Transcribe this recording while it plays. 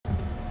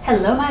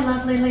Hello, my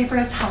lovely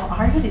Libras. How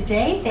are you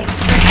today? Thanks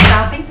for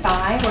stopping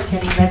by. We're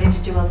getting ready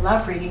to do a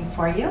love reading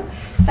for you.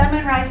 Sun,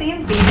 Moon, Rising,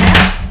 and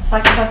Venus. It's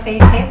like a buffet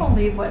table.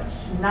 Leave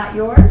what's not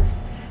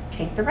yours.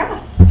 Take the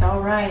rest. All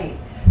right.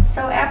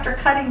 So after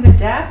cutting the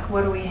deck,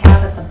 what do we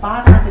have at the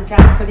bottom of the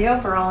deck for the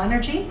overall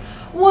energy?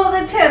 Well,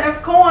 the Ten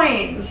of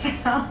Coins.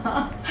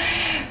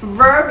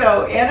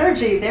 Virgo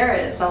energy. There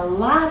is a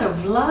lot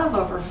of love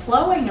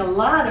overflowing, a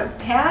lot of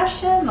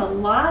passion, a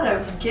lot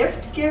of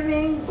gift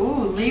giving.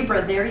 Ooh,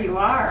 Libra, there you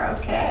are.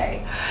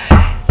 Okay.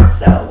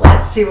 So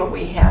let's see what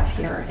we have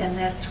here in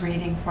this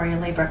reading for you,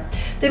 Libra.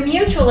 The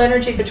mutual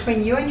energy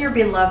between you and your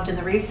beloved in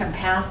the recent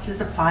past is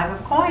a Five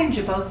of Coins.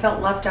 You both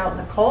felt left out in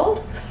the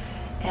cold,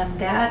 and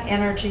that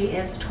energy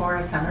is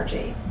Taurus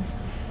energy.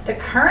 The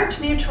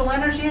current mutual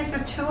energy is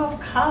a Two of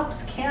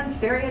Cups,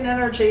 Cancerian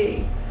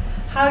energy.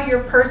 How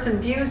your person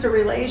views a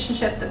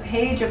relationship, the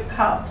Page of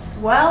Cups.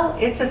 Well,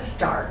 it's a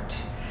start.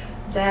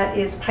 That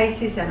is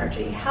Pisces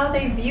energy. How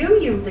they view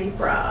you,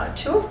 Libra.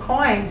 Two of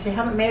Coins. You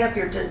haven't made up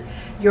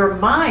your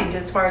mind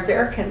as far as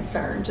they're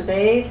concerned.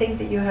 They think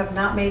that you have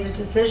not made a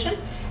decision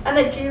and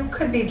that you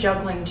could be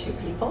juggling two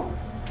people.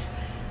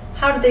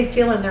 How do they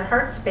feel in their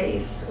heart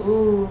space?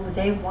 Ooh,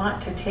 they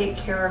want to take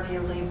care of you,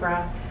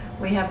 Libra.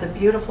 We have the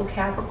beautiful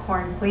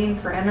Capricorn Queen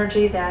for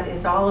energy that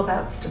is all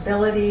about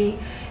stability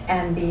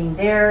and being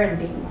there and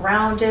being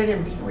grounded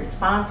and being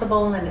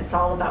responsible, and it's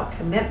all about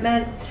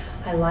commitment.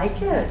 I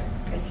like it.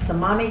 It's the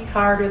mommy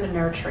card or the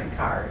nurturing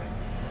card.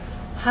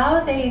 How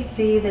they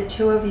see the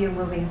two of you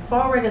moving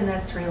forward in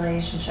this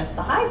relationship.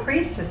 The High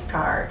Priestess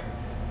card.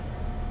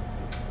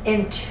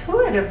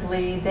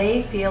 Intuitively,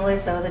 they feel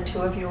as though the two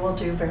of you will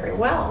do very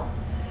well.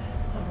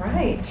 All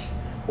right.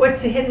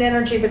 What's the hidden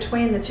energy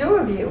between the two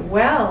of you?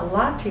 Well,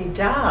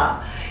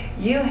 la-ti-da.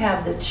 You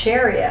have the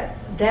Chariot.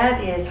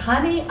 That is,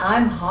 honey,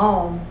 I'm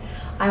home.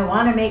 I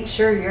want to make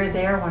sure you're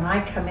there when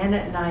I come in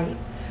at night.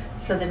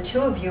 So the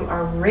two of you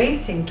are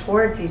racing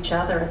towards each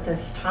other at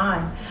this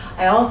time.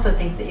 I also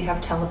think that you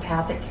have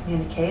telepathic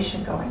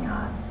communication going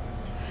on.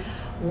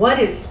 What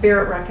is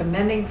Spirit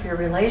recommending for your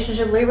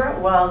relationship, Libra?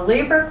 Well,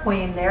 Libra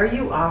Queen, there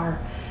you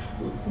are.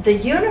 The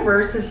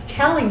universe is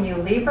telling you,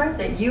 Libra,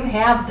 that you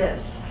have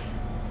this.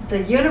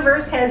 The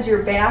universe has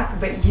your back,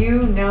 but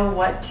you know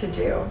what to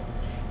do.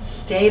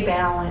 Stay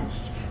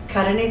balanced.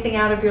 Cut anything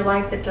out of your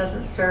life that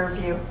doesn't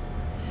serve you.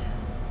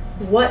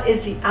 What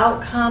is the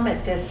outcome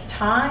at this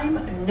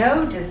time?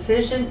 No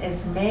decision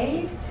is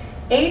made.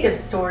 Eight of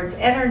Swords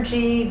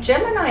energy,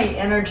 Gemini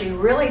energy,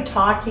 really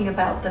talking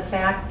about the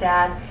fact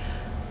that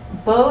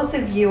both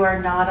of you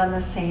are not on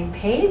the same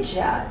page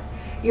yet.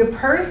 Your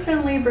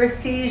person, Libra,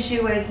 sees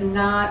you as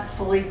not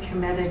fully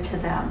committed to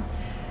them.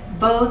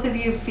 Both of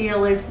you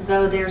feel as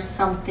though there's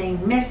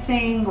something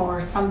missing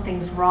or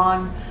something's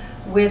wrong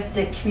with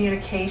the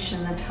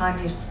communication, the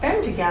time you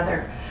spend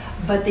together.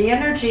 But the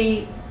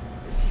energy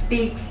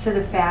speaks to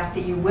the fact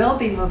that you will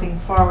be moving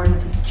forward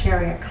with this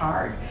Chariot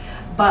card,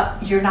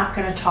 but you're not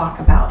going to talk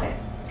about it.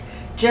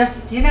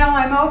 Just, you know,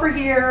 I'm over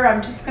here,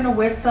 I'm just going to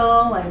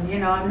whistle, and, you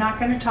know, I'm not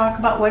going to talk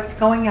about what's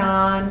going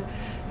on.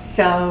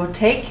 So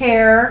take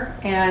care,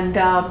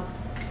 and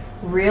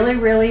really,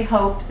 really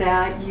hope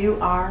that you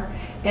are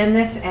in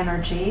this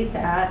energy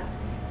that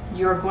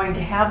you're going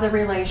to have the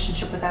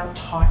relationship without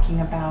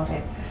talking about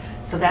it.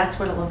 So that's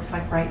what it looks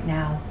like right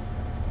now.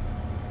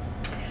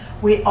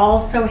 We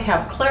also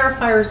have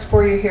clarifiers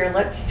for you here.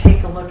 Let's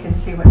take a look and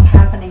see what's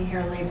happening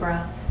here,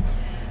 Libra.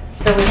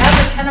 So we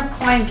have the Ten of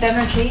Coins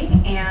energy,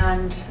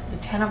 and the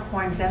Ten of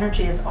Coins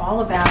energy is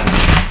all about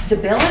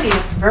stability.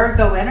 It's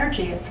Virgo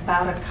energy. It's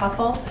about a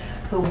couple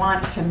who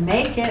wants to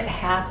make it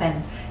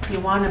happen.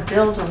 You want to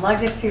build a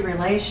legacy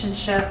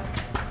relationship.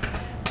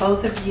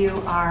 Both of you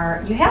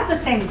you have the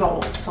same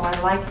goals, so I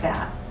like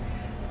that.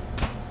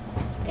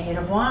 Eight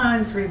of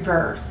Wands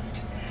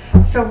reversed.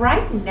 So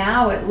right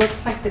now it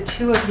looks like the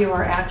two of you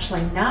are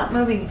actually not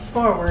moving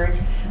forward,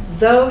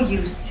 though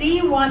you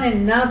see one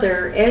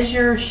another as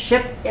your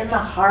ship in the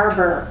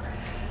harbor.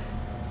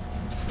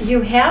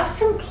 You have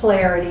some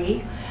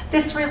clarity.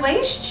 This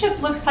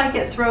relationship looks like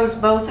it throws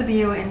both of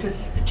you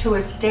into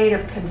a state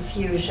of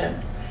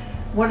confusion.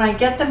 When I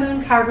get the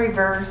Moon card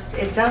reversed,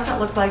 it doesn't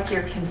look like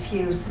you're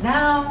confused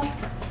now,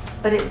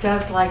 but it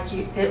does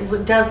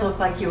look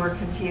like you were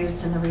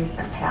confused in the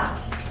recent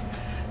past.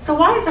 So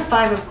why is the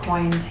Five of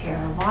Coins here?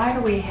 Why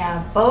do we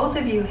have both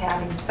of you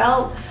having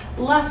felt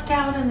left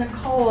out in the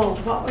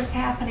cold? What was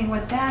happening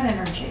with that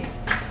energy?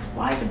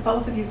 Why did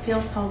both of you feel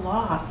so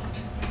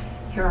lost?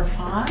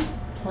 Hierophant,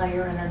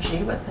 player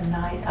energy with the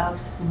Knight of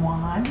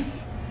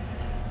Wands,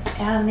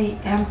 and the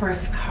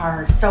Empress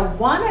card. So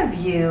one of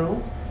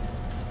you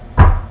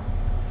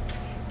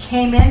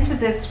came into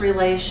this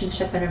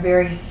relationship in a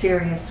very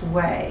serious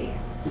way,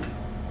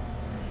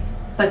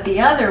 but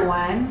the other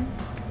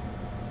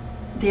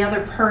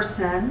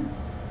person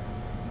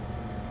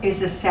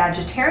is a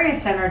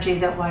Sagittarius energy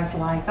that was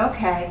like,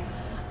 okay,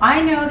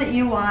 I know that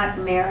you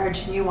want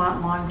marriage and you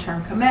want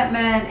long-term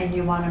commitment and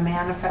you want to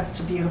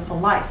manifest a beautiful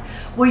life.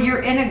 Well,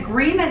 you're in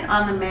agreement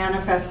on the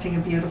manifesting a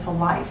beautiful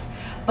life,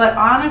 But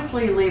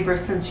honestly, Libra,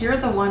 since you're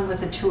the one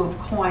with the Two of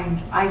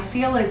Coins, I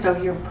feel as though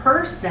your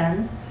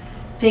person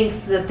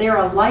thinks that they're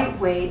a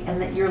lightweight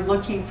and that you're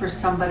looking for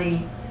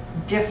somebody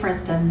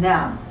different than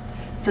them.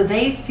 So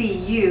they see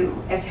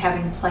you as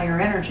having player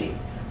energy,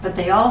 but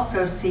they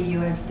also see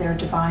you as their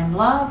divine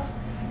love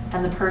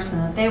and the person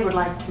that they would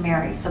like to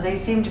marry. So they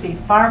seem to be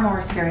far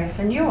more serious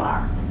than you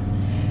are.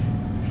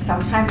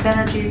 Sometimes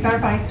energies are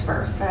vice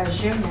versa,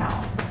 as you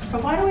know. So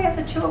why do we have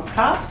the Two of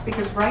Cups?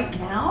 Because right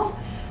now,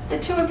 the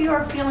two of you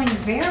are feeling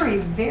very,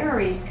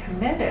 very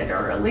committed,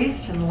 or at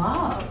least in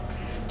love.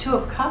 Two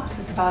of Cups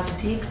is about a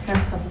deep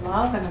sense of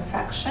love and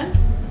affection.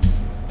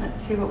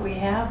 Let's see what we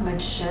have.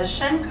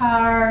 Magician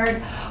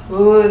card.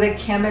 Ooh, the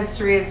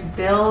chemistry is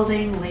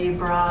building,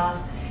 Libra.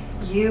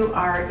 You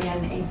are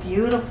in a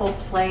beautiful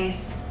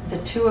place. The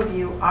two of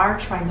you are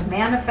trying to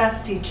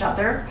manifest each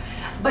other,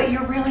 but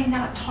you're really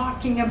not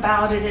talking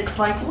about it. It's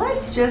like,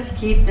 let's just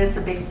keep this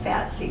a big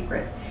fat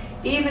secret,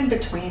 even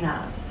between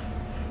us.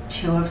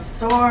 Two of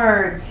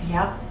Swords.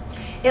 Yep.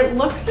 It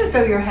looks as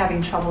though you're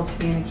having trouble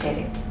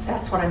communicating.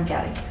 That's what I'm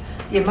getting.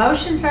 The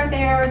emotions are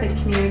there, the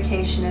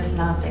communication is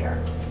not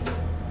there.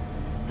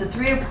 The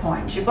Three of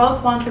Coins. You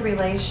both want the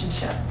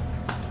relationship.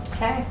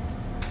 Okay.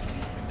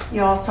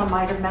 You also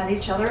might have met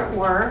each other at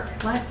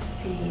work. Let's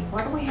see.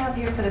 What do we have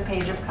here for the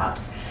Page of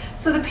Cups?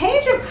 So the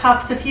Page of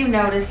Cups, if you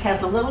notice,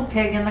 has a little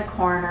pig in the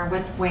corner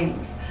with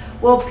wings.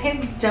 Well,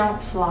 pigs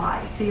don't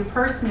fly. So your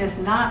person is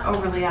not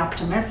overly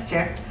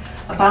optimistic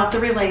about the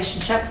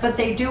relationship, but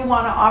they do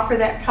want to offer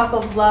that cup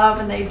of love,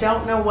 and they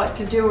don't know what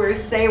to do or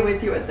say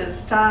with you at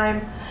this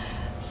time.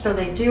 So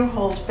they do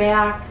hold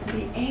back.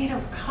 The Eight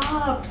of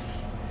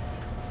Cups.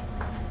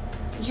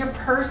 Your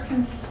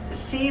person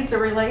sees a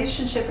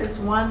relationship as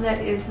one that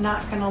is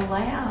not going to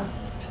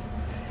last,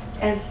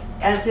 as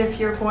if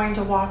you're going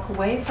to walk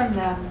away from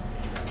them.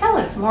 Tell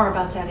us more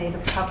about that Eight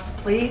of Cups,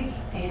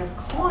 please. Eight of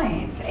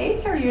Coins.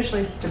 Eights are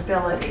usually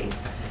stability,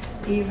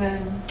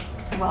 even,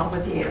 well,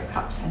 with the Eight of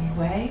Cups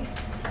anyway.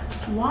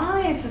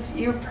 Why is this,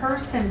 your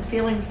person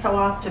feeling so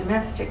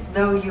optimistic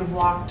though you've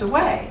walked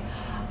away?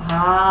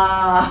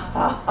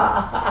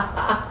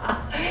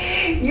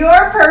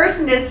 Your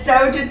person is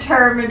so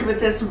determined with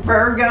this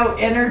Virgo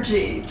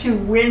energy to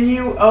win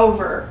you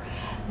over.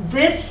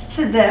 This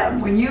to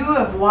them, when you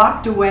have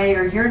walked away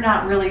or you're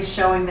not really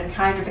showing the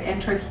kind of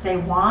interest they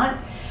want,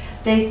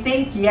 they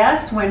think,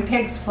 yes, when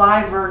pigs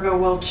fly, Virgo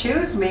will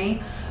choose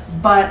me,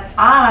 but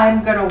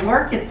I'm going to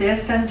work at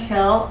this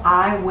until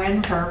I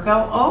win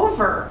Virgo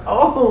over.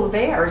 Oh,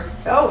 they are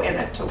so in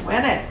it to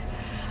win it.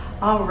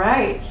 All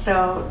right,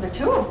 so the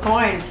Two of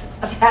Coins,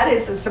 that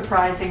is a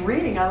surprising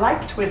reading. I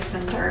like twists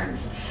and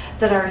turns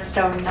that are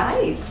so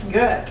nice.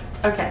 Good.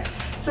 Okay,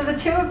 so the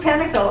Two of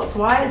Pentacles,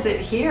 why is it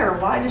here?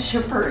 Why does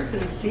your person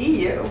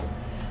see you,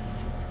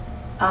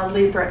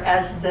 Libra,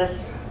 as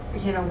this,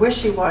 you know,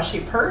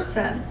 wishy-washy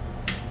person?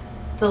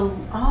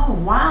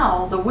 Oh,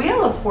 wow, the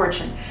Wheel of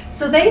Fortune.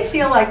 So they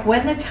feel like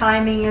when the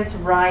timing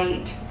is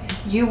right,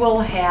 you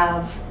will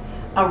have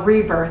a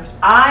rebirth.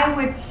 I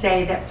would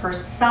say that for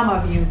some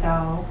of you,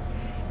 though,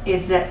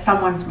 is that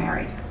someone's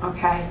married,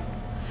 okay?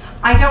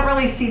 I don't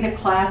really see the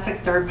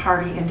classic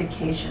third-party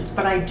indications,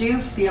 but I do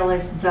feel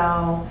as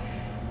though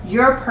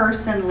your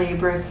person,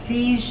 Libra,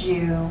 sees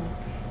you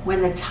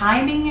when the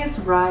timing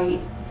is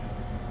right,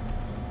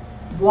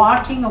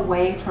 walking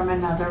away from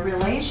another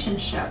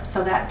relationship.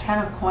 So that Ten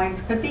of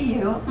Coins could be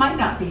you, it might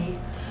not be,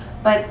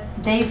 but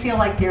they feel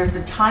like there's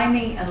a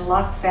timing and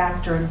luck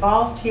factor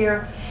involved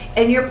here,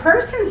 and your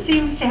person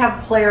seems to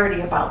have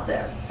clarity about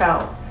this.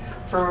 So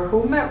for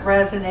whom it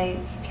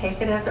resonates,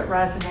 take it as it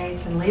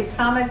resonates, and leave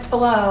comments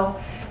below,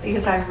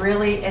 because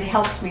it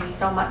helps me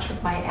so much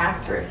with my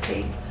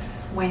accuracy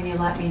when you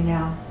let me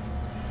know.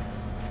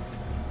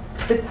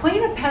 The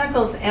Queen of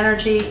Pentacles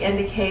energy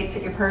indicates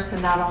that your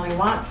person not only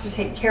wants to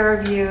take care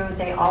of you,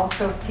 they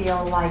also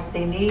feel like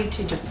they need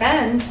to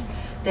defend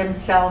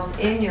themselves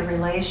in your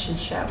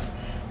relationship.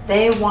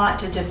 They want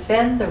to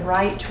defend the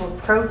right to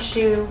approach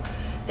you.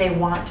 They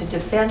want to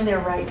defend their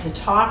right to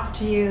talk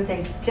to you.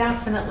 They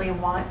definitely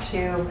want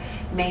to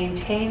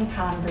maintain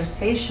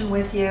conversation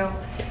with you.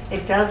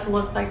 It does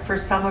look like for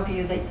some of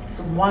you that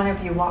one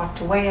of you walked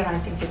away, and I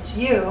think it's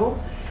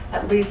you,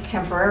 at least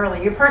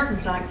temporarily. Your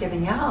person's not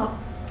giving up.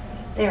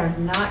 They are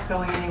not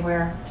going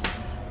anywhere.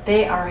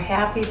 They are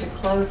happy to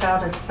close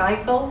out a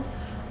cycle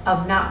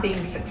of not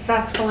being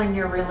successful in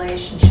your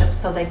relationship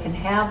so they can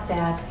have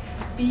that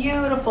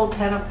beautiful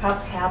Ten of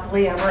Cups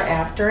happily ever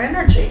after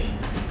energy.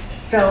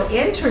 So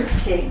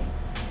interesting.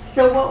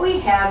 So what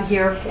we have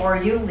here for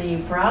you,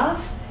 Libra,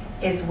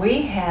 is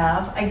we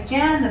have,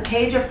 again, the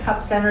Page of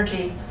Cups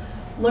energy.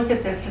 Look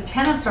at this, the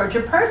Ten of Swords.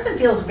 Your person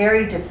feels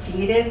very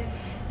defeated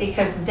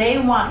because they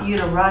want you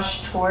to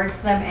rush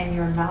towards them and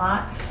you're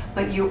not.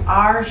 But you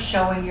are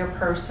showing your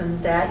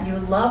person that you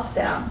love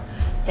them.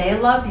 They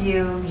love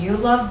you, you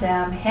love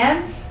them.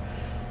 Hence,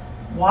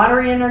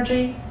 watery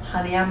energy,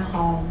 honey, I'm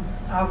home.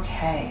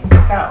 Okay,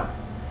 so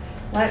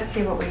let's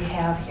see what we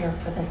have here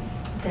for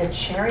this, the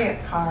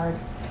Chariot card.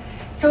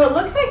 So it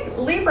looks like,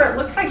 Libra, it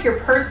looks like your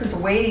person's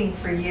waiting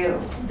for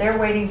you. They're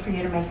waiting for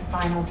you to make a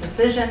final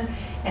decision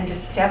and to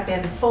step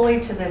in fully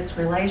to this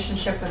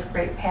relationship with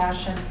great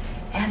passion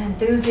and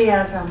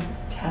enthusiasm.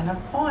 10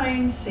 of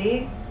coins,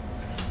 see?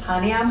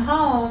 Honey, I'm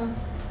home.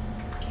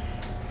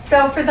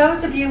 So for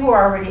those of you who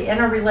are already in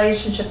a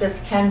relationship,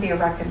 this can be a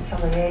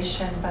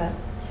reconciliation, but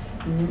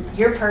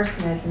your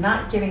person is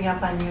not giving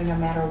up on you no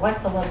matter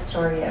what the love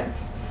story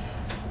is.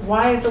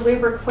 Why is a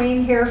Libra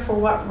Queen here for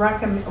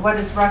what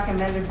is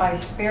recommended by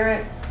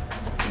Spirit?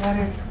 What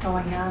is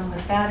going on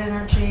with that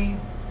energy?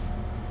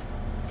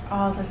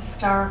 Oh, the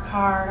Star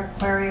card,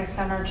 Aquarius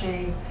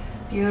energy.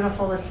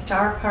 Beautiful. The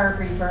Star card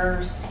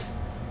reversed.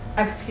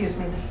 Excuse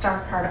me, the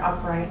Star card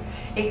upright.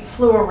 It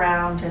flew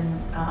around,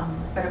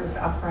 but it was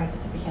upright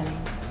at the beginning.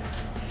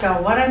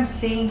 So what I'm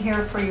seeing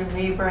here for you,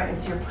 Libra,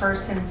 is your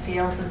person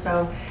feels as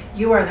though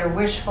you are their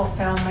wish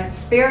fulfillment.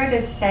 Spirit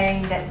is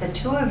saying that the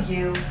two of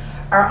you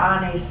are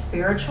on a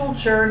spiritual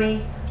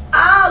journey.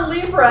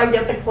 Libra, I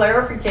get the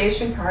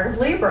clarification card of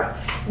Libra.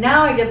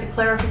 Now I get the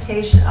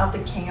clarification of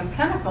the King of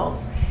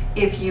Pentacles.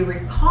 If you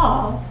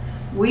recall,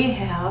 we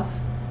have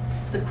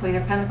the Queen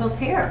of Pentacles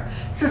here.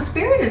 So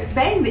Spirit is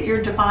saying that you're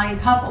a divine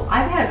couple.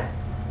 I've had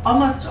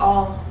almost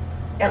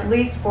at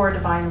least 4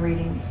 divine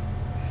readings.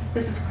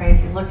 This is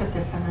crazy. Look at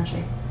this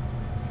energy.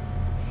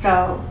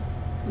 So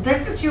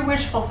this is your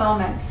wish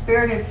fulfillment.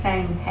 Spirit is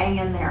saying, hang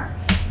in there.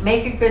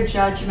 Make a good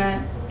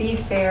judgment. Be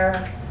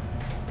fair.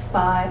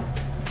 But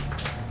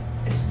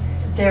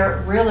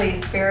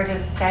Spirit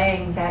is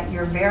saying that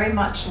you're very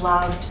much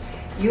loved.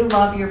 You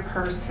love your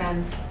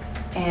person.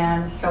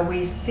 And so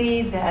we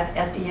see that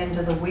at the end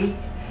of the week,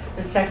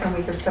 the second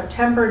week of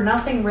September,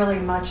 nothing really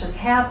much is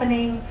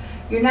happening.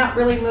 You're not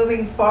really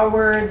moving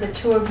forward. The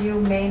two of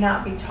you may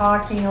not be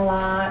talking a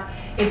lot.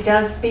 It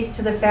does speak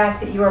to the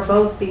fact that you are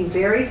both being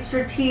very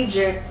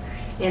strategic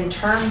in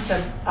terms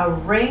of a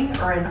ring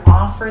or an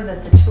offer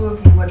that the two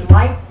of you would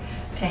like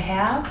to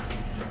have.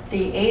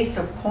 The Ace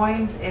of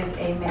Coins is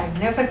a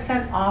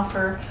magnificent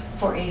offer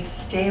for a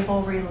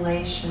stable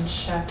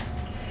relationship.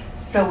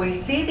 So we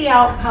see the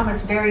outcome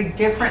is very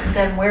different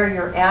than where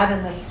you're at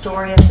in the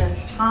story at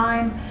this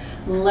time.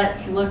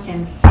 Let's look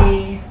and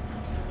see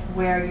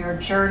where your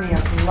journey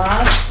of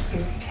love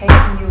is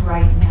taking you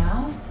right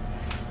now.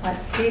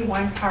 Let's see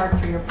one card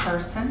for your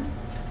person.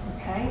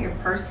 Okay, your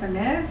person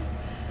is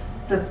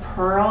the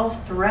Pearl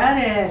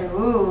Threaded.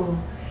 Ooh,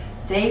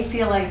 they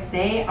feel like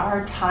they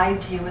are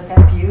tied to you with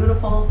that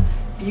beautiful,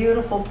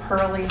 beautiful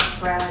pearly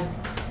thread.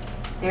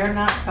 They're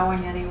not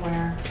going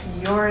anywhere.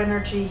 Your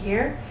energy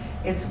here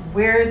is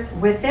where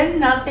within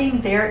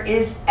nothing there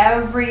is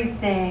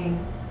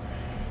everything.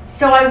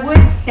 So I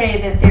would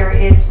say that there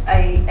is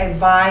a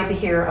vibe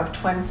here of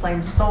twin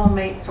flame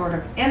soulmate sort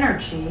of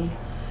energy.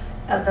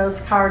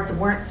 Those cards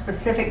weren't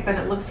specific, but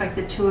it looks like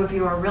the two of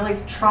you are really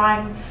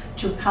trying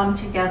to come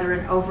together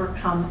and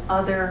overcome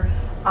other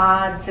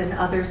odds and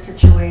other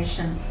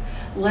situations.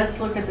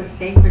 Let's look at the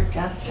Sacred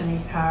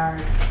Destiny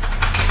card.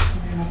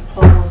 I'm going to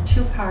pull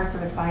 2 cards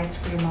of advice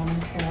for you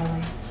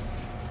momentarily.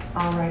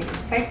 All right, your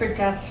Sacred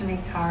Destiny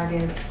card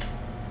is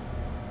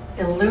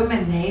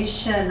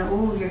Illumination.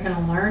 Ooh, you're going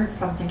to learn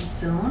something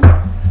soon.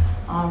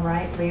 All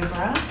right,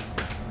 Libra.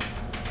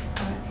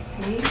 Let's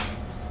see.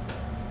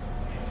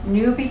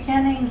 New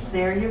beginnings.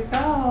 There you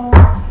go.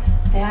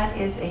 That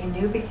is a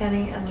new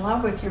beginning in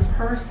love with your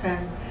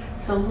person.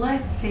 So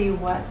let's see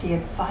what the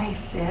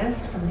advice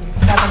is from the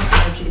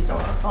 7 Energies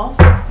Oracle.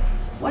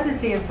 What is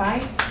the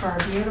advice for our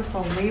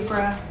beautiful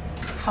Libra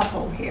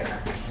couple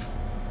here?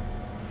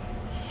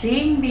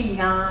 Seeing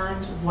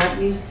beyond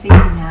what you see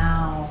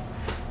now.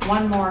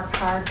 One more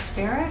card,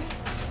 Spirit.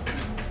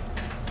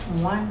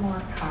 One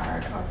more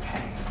card,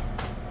 okay.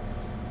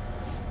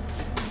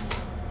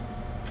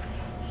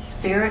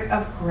 Spirit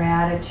of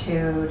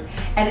gratitude.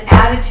 An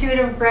attitude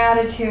of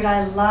gratitude,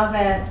 I love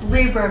it.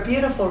 Libra,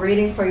 beautiful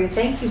reading for you.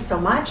 Thank you so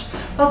much.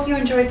 Hope you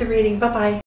enjoyed the reading. Bye-bye.